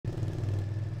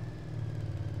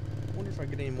if I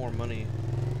get any more money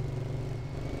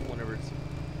whenever it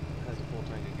has a full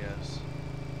tank of gas.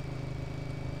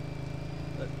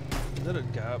 Is that a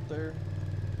guy up there?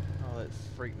 Oh, that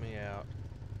freaked me out.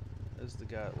 That's the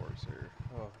guy that works here.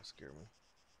 Oh, that scared me.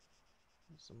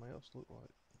 What's somebody else look like?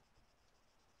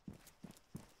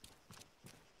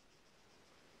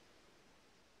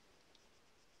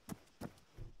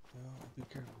 Well, be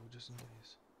careful just in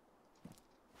case.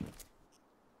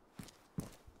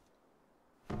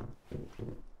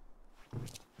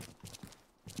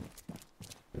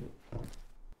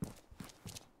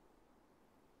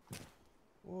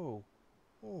 Whoa.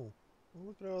 Whoa. Well,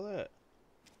 look at all that.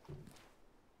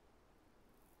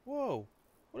 Whoa.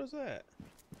 What is that?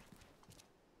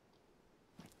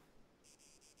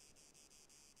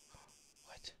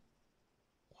 What?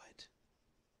 What?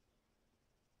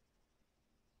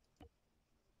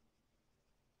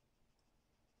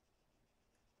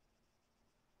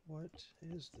 What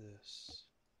is this?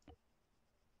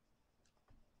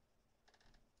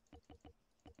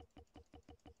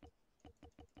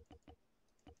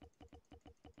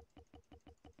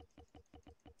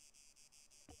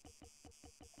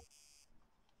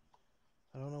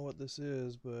 I don't know what this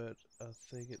is, but I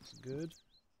think it's good.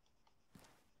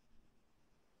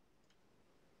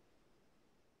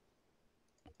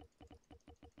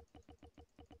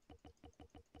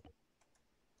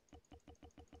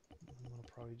 I'm gonna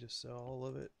probably just sell all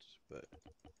of it, but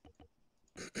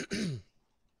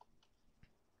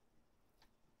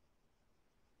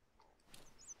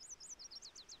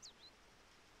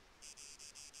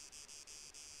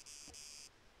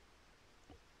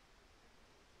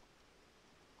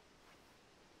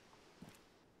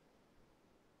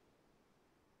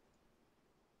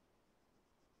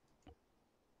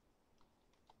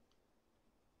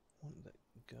I want that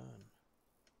gun.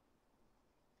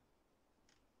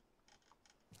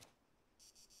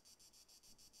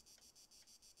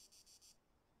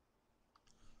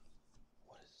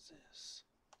 What is this?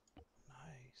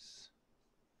 Nice.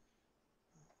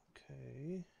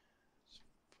 Okay.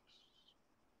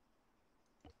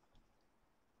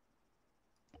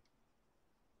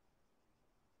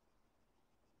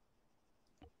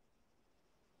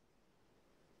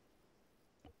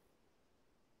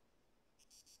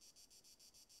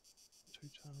 2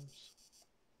 times.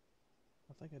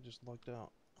 I think I just lucked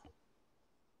out.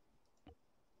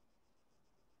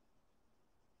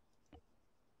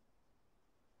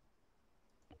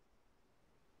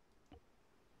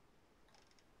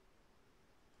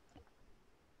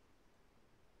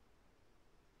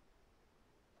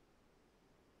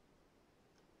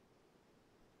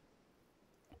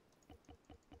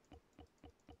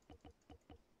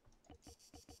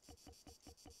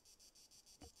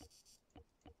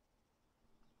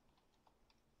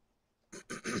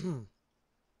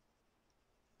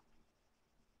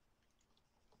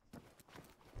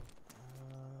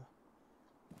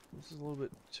 This is a little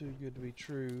bit too good to be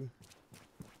true.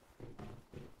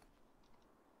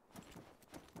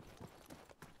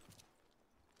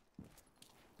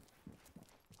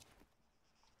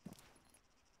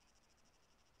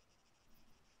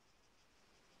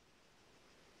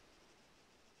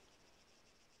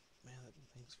 Man, that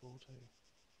thing's full too.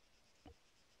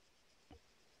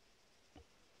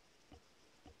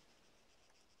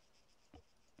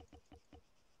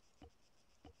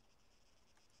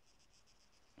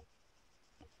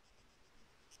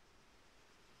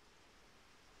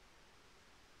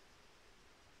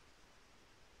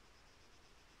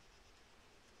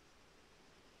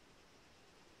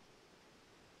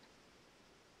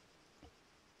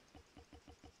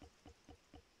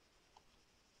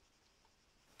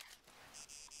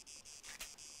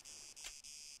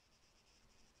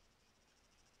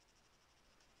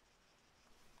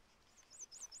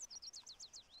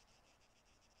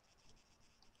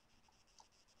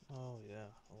 Oh yeah,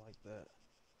 I like that.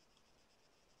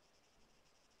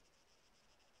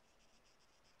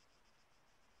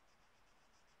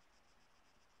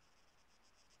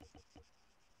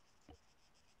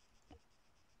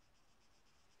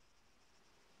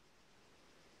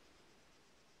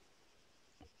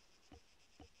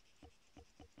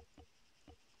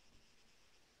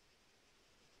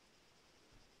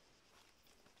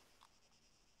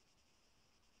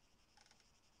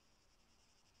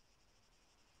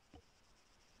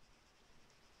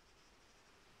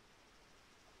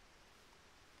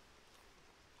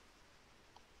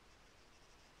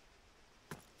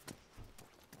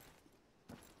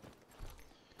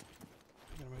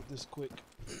 I gotta make this quick.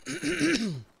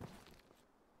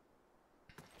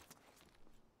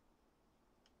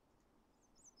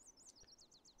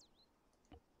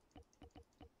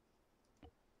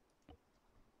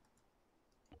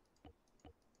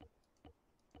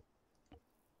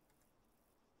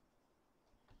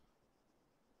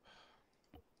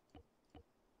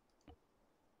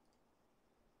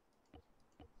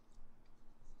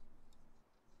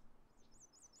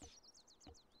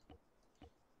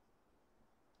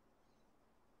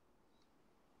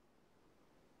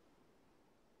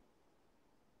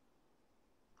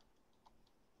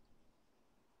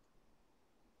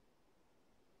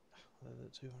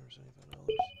 That's $275.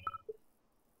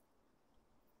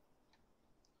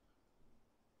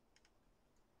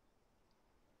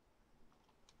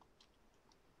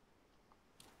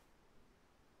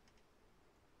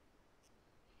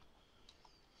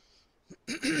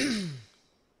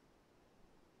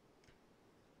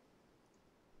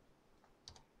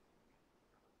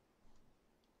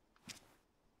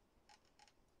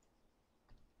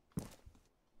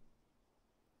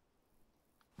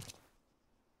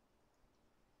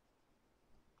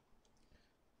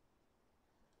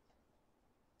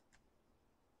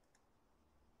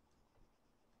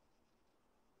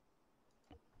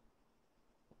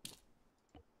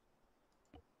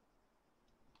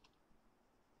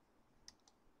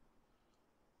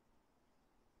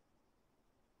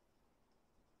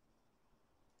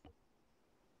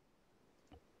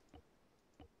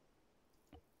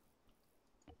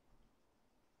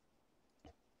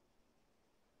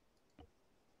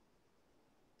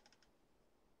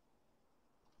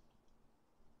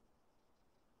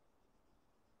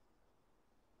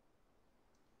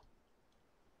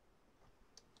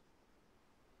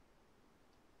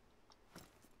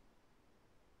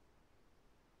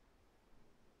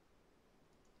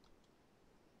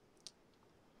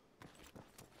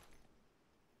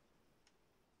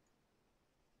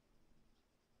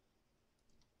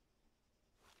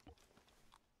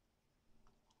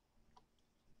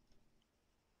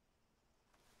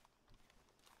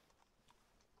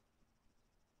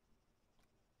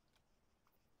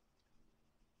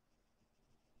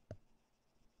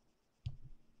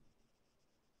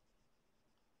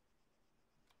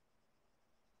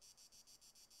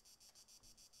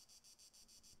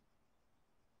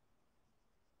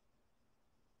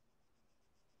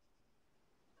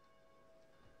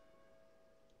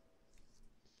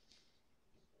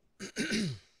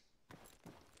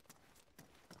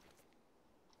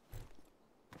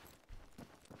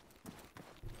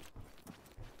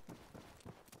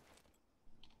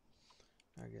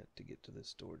 I got to get to this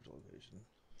storage location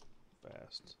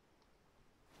fast.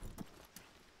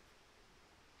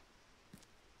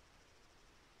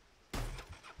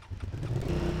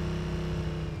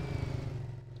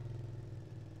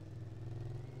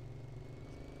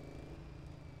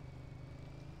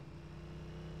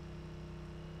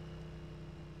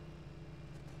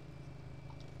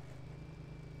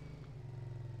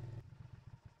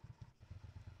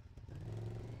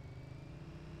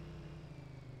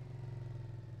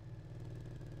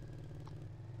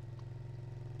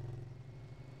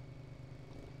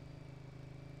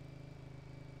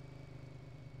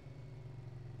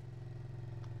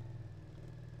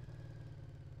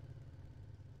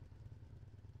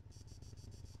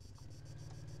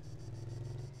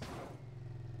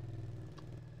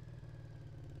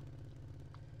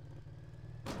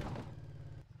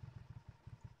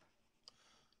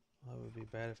 That would be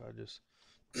bad if I just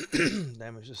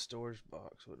damaged the storage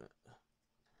box, wouldn't it?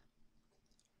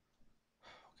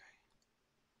 Okay.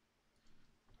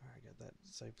 Alright, got that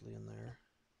safely in there.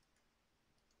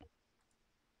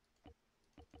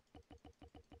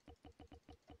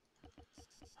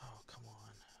 Oh, come on.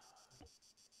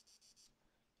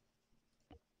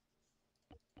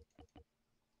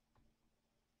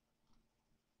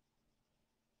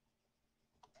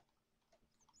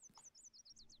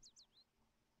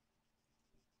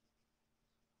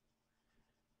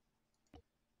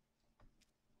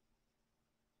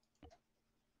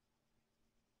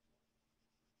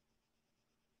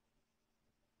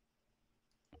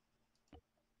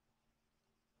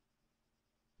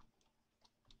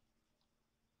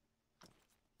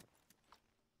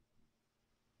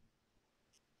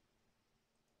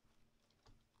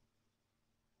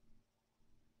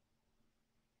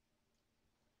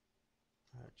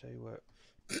 Alright, tell you what.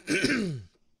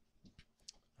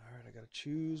 Alright, I gotta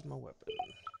choose my weapon.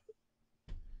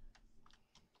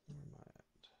 Where am I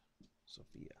at?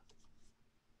 Sophia.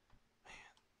 Man.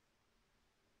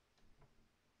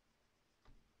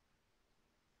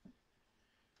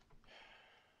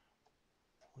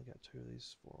 Only got 2 of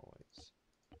these 408s.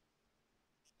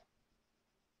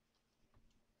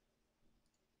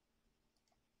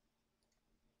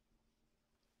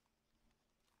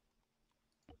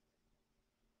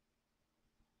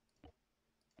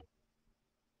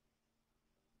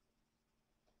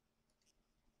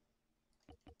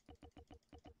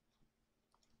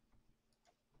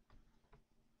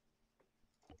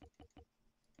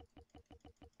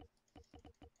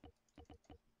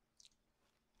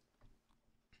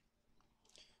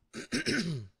 Okay,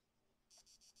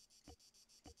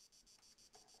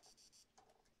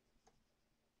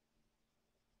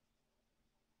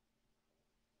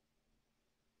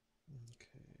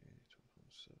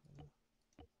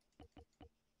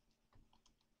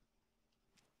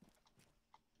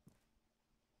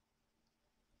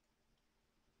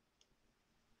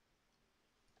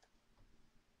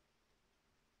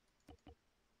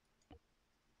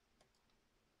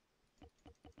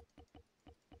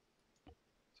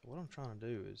 what I'm trying to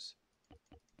do is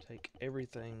take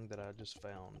everything that I just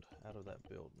found out of that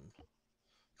building.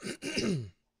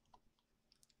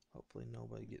 Hopefully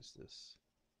nobody gets this.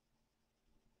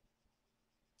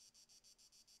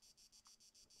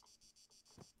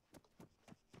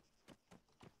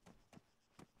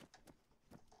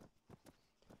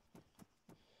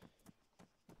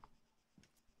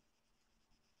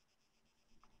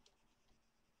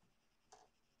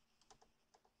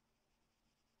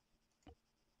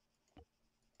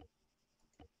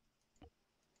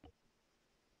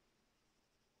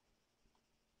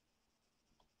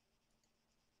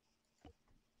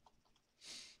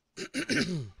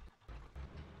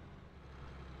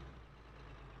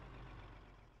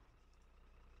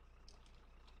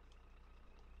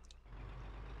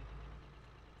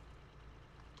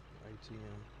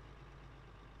 ATM.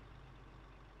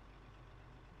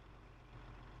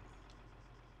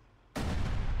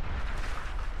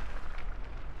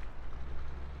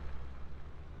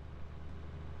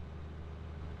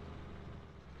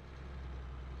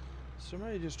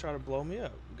 Somebody just try to blow me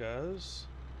up, guys.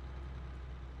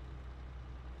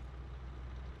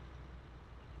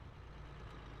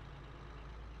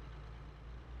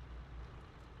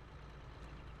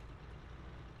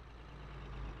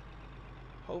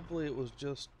 Hopefully it was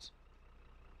just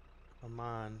a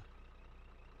mine.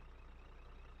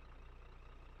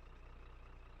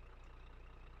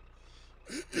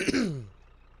 Hopefully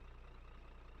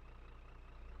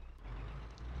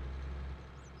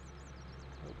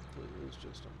it was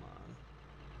just a mine.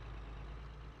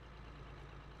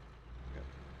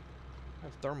 I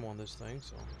have thermal on this thing,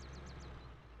 so.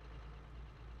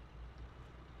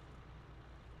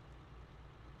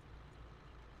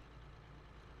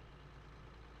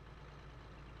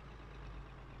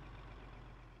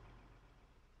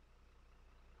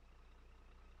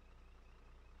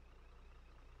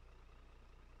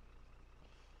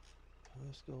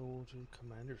 Let's go to the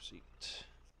commander seat.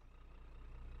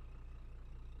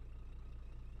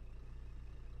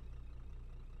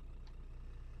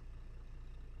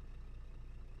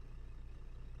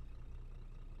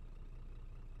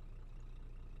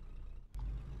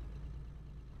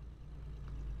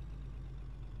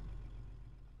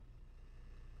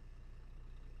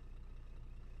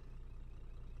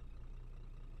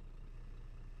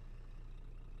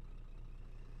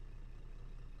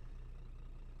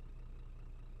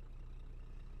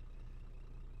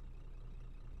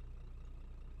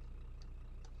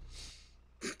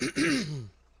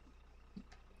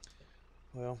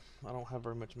 Well, I don't have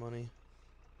very much money.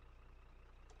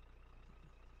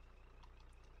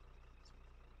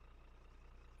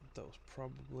 That was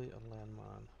probably a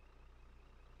landmine.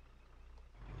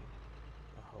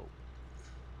 I hope.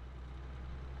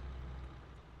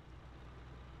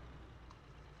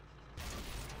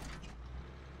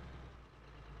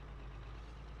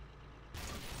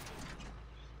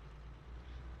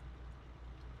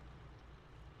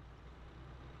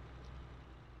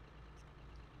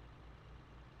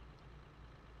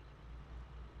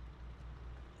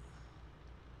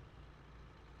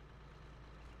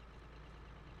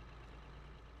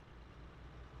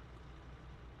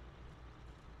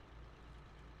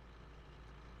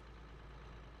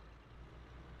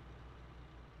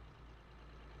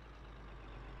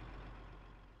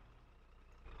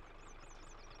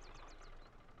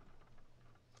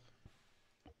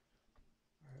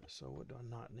 So what do I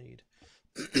not need?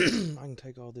 I can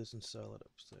take all this and sell it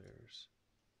upstairs.